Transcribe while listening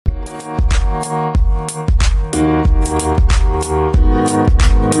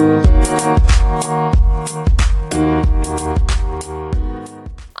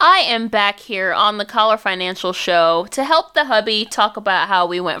am back here on the Collar Financial Show to help the hubby talk about how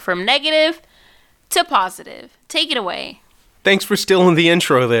we went from negative to positive. Take it away. Thanks for stealing the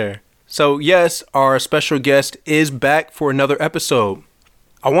intro there. So yes, our special guest is back for another episode.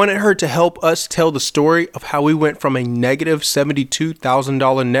 I wanted her to help us tell the story of how we went from a negative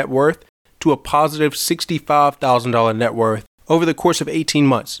 $72,000 net worth to a positive $65,000 net worth over the course of 18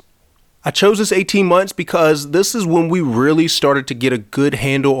 months. I chose this 18 months because this is when we really started to get a good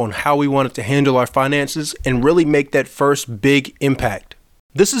handle on how we wanted to handle our finances and really make that first big impact.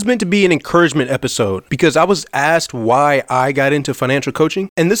 This is meant to be an encouragement episode because I was asked why I got into financial coaching.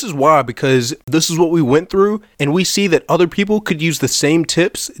 And this is why, because this is what we went through and we see that other people could use the same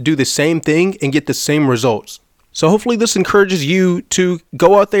tips, do the same thing, and get the same results. So hopefully this encourages you to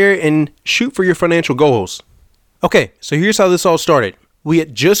go out there and shoot for your financial goals. Okay, so here's how this all started. We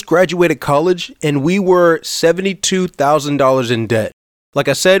had just graduated college and we were $72,000 in debt. Like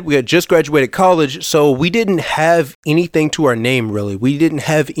I said, we had just graduated college, so we didn't have anything to our name really. We didn't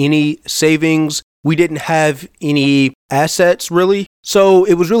have any savings. We didn't have any assets really. So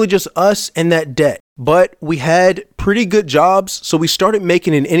it was really just us and that debt. But we had pretty good jobs, so we started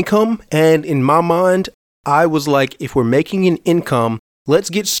making an income. And in my mind, I was like, if we're making an income, let's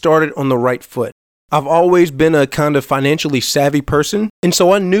get started on the right foot. I've always been a kind of financially savvy person, and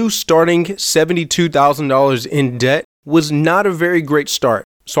so I knew starting $72,000 in debt was not a very great start.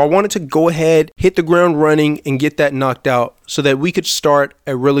 So I wanted to go ahead, hit the ground running, and get that knocked out so that we could start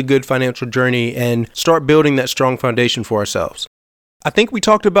a really good financial journey and start building that strong foundation for ourselves. I think we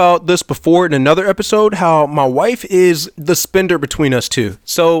talked about this before in another episode, how my wife is the spender between us two.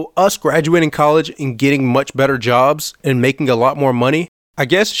 So us graduating college and getting much better jobs and making a lot more money, I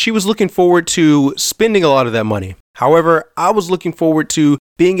guess she was looking forward to spending a lot of that money. However, I was looking forward to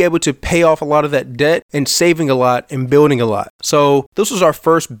being able to pay off a lot of that debt and saving a lot and building a lot. So this was our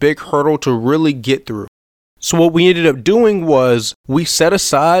first big hurdle to really get through. So what we ended up doing was we set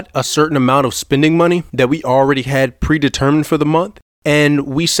aside a certain amount of spending money that we already had predetermined for the month. And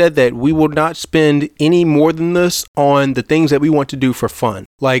we said that we will not spend any more than this on the things that we want to do for fun,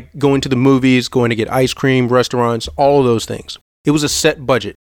 like going to the movies, going to get ice cream, restaurants, all of those things. It was a set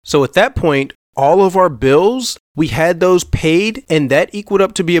budget. So at that point, all of our bills, we had those paid, and that equaled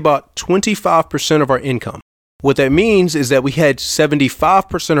up to be about 25% of our income. What that means is that we had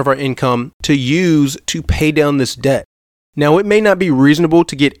 75% of our income to use to pay down this debt. Now, it may not be reasonable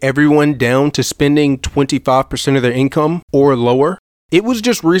to get everyone down to spending 25% of their income or lower. It was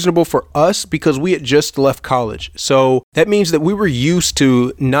just reasonable for us because we had just left college. So that means that we were used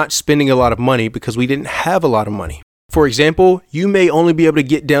to not spending a lot of money because we didn't have a lot of money. For example, you may only be able to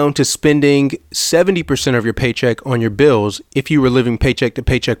get down to spending 70% of your paycheck on your bills if you were living paycheck to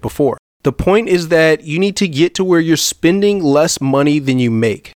paycheck before. The point is that you need to get to where you're spending less money than you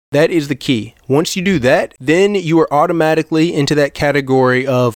make. That is the key. Once you do that, then you are automatically into that category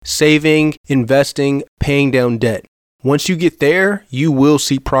of saving, investing, paying down debt. Once you get there, you will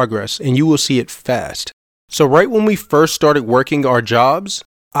see progress and you will see it fast. So right when we first started working our jobs,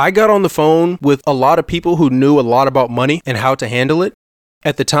 I got on the phone with a lot of people who knew a lot about money and how to handle it.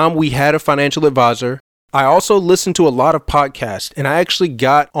 At the time, we had a financial advisor. I also listened to a lot of podcasts, and I actually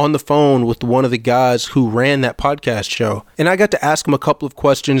got on the phone with one of the guys who ran that podcast show, and I got to ask him a couple of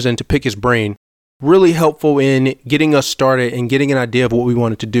questions and to pick his brain. Really helpful in getting us started and getting an idea of what we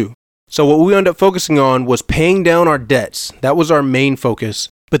wanted to do. So what we ended up focusing on was paying down our debts. That was our main focus.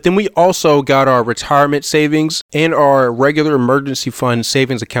 But then we also got our retirement savings and our regular emergency fund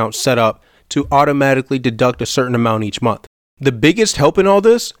savings account set up to automatically deduct a certain amount each month. The biggest help in all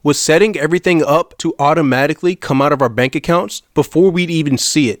this was setting everything up to automatically come out of our bank accounts before we'd even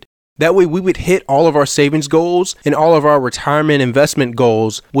see it. That way we would hit all of our savings goals and all of our retirement investment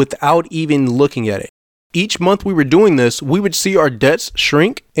goals without even looking at it. Each month we were doing this, we would see our debts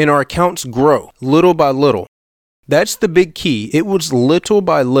shrink and our accounts grow little by little. That's the big key. It was little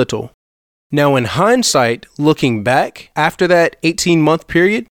by little. Now, in hindsight, looking back after that 18-month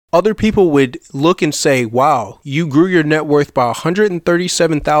period, other people would look and say, wow, you grew your net worth by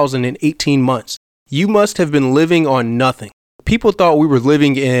 $137,000 in 18 months. You must have been living on nothing. People thought we were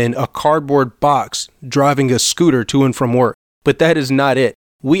living in a cardboard box, driving a scooter to and from work. But that is not it.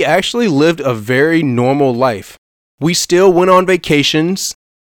 We actually lived a very normal life. We still went on vacations.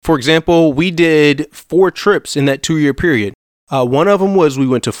 For example, we did 4 trips in that 2-year period. One of them was we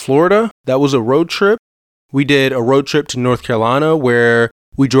went to Florida. That was a road trip. We did a road trip to North Carolina where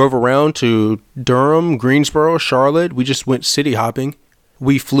we drove around to Durham, Greensboro, Charlotte. We just went city hopping.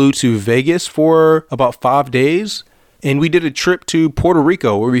 We flew to Vegas for about 5 days. And we did a trip to Puerto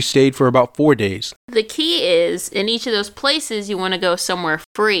Rico where we stayed for about 4 days. The key is, in each of those places, you want to go somewhere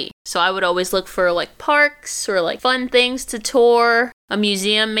free. So I would always look for like parks or like fun things to tour, a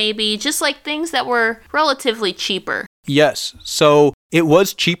museum maybe, just like things that were relatively cheaper. Yes, so it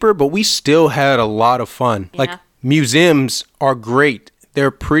was cheaper, but we still had a lot of fun. Yeah. Like, museums are great.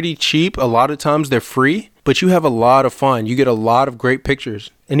 They're pretty cheap. A lot of times they're free, but you have a lot of fun. You get a lot of great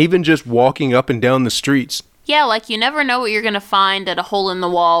pictures. And even just walking up and down the streets. Yeah, like you never know what you're going to find at a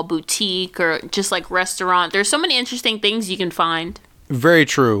hole-in-the-wall boutique or just like restaurant. There's so many interesting things you can find. Very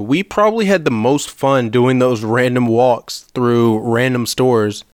true. We probably had the most fun doing those random walks through random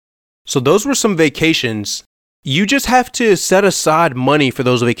stores. So those were some vacations. You just have to set aside money for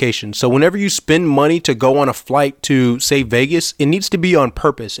those vacations. So whenever you spend money to go on a flight to, say, Vegas, it needs to be on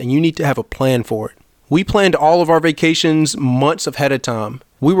purpose and you need to have a plan for it. We planned all of our vacations months ahead of time.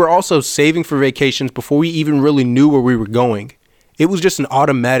 We were also saving for vacations before we even really knew where we were going. It was just an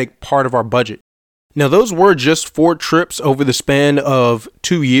automatic part of our budget. Now, those were just 4 trips over the span of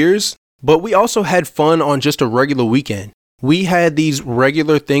 2 years, but we also had fun on just a regular weekend. We had these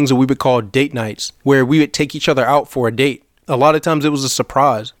regular things that we would call date nights, where we would take each other out for a date. A lot of times it was a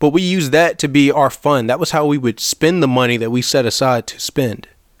surprise, but we used that to be our fun. That was how we would spend the money that we set aside to spend.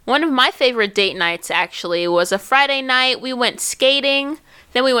 One of my favorite date nights, actually, was a Friday night. We went skating.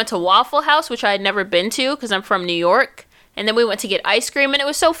 Then we went to Waffle House, which I had never been to because I'm from New York. And then we went to get ice cream, and it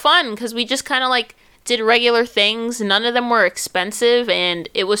was so fun because we just kind of like did regular things. None of them were expensive, and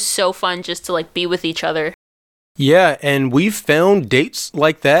it was so fun just to like be with each other. Yeah, and we've found dates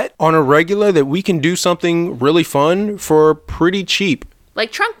like that on a regular that we can do something really fun for pretty cheap.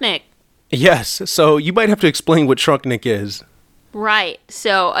 Like Trunknik. Yes, so you might have to explain what Trunknik is. Right.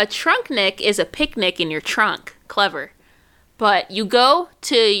 So a Trunknik is a picnic in your trunk. Clever. But you go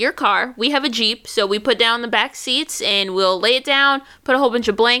to your car. We have a Jeep, so we put down the back seats and we'll lay it down, put a whole bunch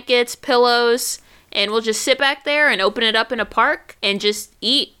of blankets, pillows, and we'll just sit back there and open it up in a park and just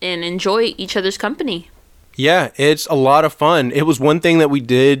eat and enjoy each other's company. Yeah, it's a lot of fun. It was one thing that we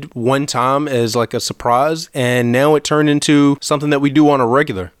did one time as like a surprise, and now it turned into something that we do on a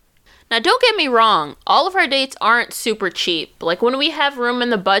regular. Now, don't get me wrong. All of our dates aren't super cheap. Like, when we have room in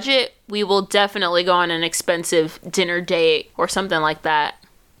the budget, we will definitely go on an expensive dinner date or something like that.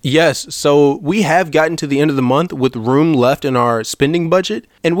 Yes, so we have gotten to the end of the month with room left in our spending budget,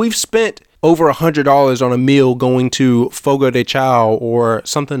 and we've spent over $100 on a meal going to Fogo de Chao or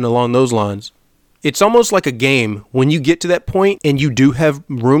something along those lines. It's almost like a game. When you get to that point and you do have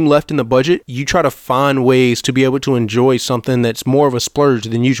room left in the budget, you try to find ways to be able to enjoy something that's more of a splurge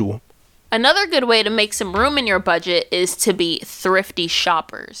than usual. Another good way to make some room in your budget is to be thrifty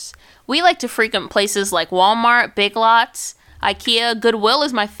shoppers. We like to frequent places like Walmart, Big Lots, IKEA. Goodwill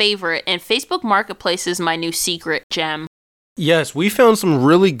is my favorite, and Facebook Marketplace is my new secret gem. Yes, we found some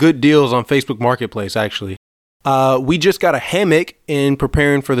really good deals on Facebook Marketplace, actually. We just got a hammock in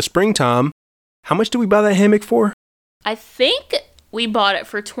preparing for the springtime. How much did we buy that hammock for? I think we bought it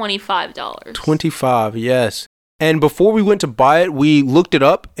for $25. $25, yes. And before we went to buy it, we looked it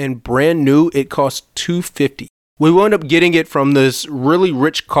up, and brand new, it cost $250. We wound up getting it from this really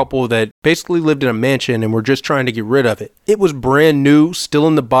rich couple that basically lived in a mansion and were just trying to get rid of it. It was brand new, still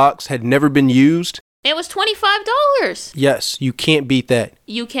in the box, had never been used. It was $25. Yes, you can't beat that.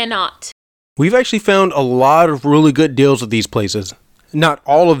 You cannot. We've actually found a lot of really good deals at these places. Not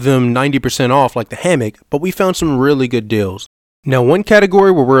all of them 90% off like the hammock, but we found some really good deals. Now, one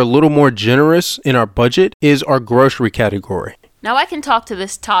category where we're a little more generous in our budget is our grocery category. Now I can talk to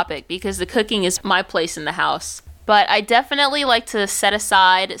this topic because the cooking is my place in the house. But I definitely like to set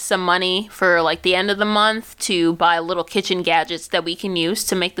aside some money for like the end of the month to buy little kitchen gadgets that we can use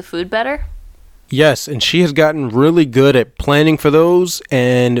to make the food better. Yes, and she has gotten really good at planning for those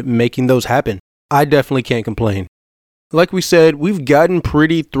and making those happen. I definitely can't complain. Like we said, we've gotten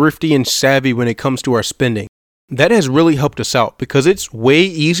pretty thrifty and savvy when it comes to our spending. That has really helped us out because it's way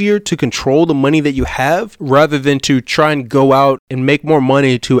easier to control the money that you have rather than to try and go out and make more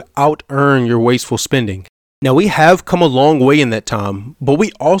money to out-earn your wasteful spending. Now, we have come a long way in that time, but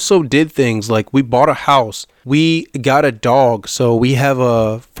we also did things like we bought a house, we got a dog, so we have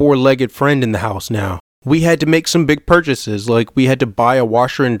a 4-legged friend in the house now. We had to make some big purchases, like we had to buy a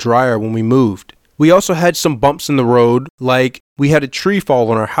washer and dryer when we moved. We also had some bumps in the road, like we had a tree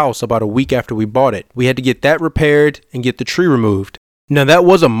fall on our house about a week after we bought it. We had to get that repaired and get the tree removed. Now, that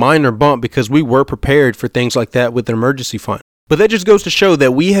was a minor bump because we were prepared for things like that with an emergency fund. But that just goes to show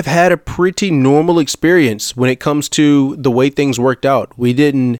that we have had a pretty normal experience when it comes to the way things worked out. We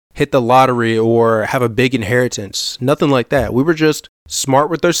didn't hit the lottery or have a big inheritance. Nothing like that. We were just smart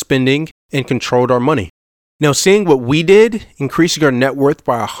with our spending and controlled our money. Now, seeing what we did, increasing our net worth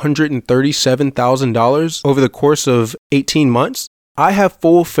by $137,000 over the course of 18 months, I have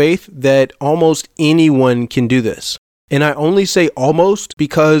full faith that almost anyone can do this. And I only say almost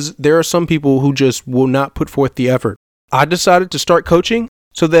because there are some people who just will not put forth the effort. I decided to start coaching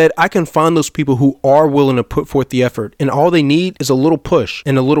so that I can find those people who are willing to put forth the effort, and all they need is a little push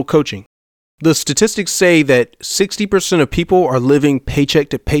and a little coaching. The statistics say that 60% of people are living paycheck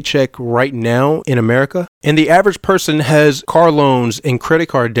to paycheck right now in America, and the average person has car loans and credit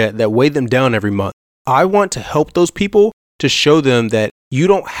card debt that weigh them down every month. I want to help those people to show them that you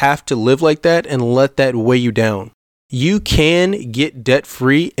don't have to live like that and let that weigh you down. You can get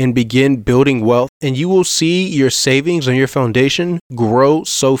debt-free and begin building wealth, and you will see your savings and your foundation grow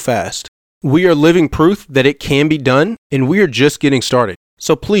so fast. We are living proof that it can be done, and we are just getting started.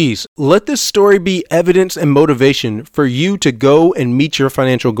 So please, let this story be evidence and motivation for you to go and meet your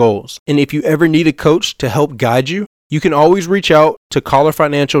financial goals. And if you ever need a coach to help guide you, you can always reach out to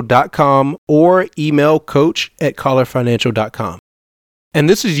collarfinancial.com or email coach@collarfinancial.com. And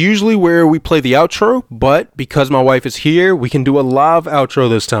this is usually where we play the outro, but because my wife is here, we can do a live outro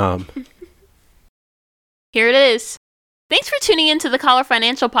this time. Here it is. Thanks for tuning in to the Collar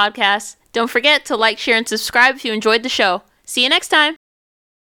Financial Podcast. Don't forget to like, share, and subscribe if you enjoyed the show. See you next time.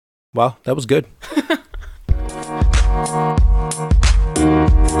 Wow, that was good.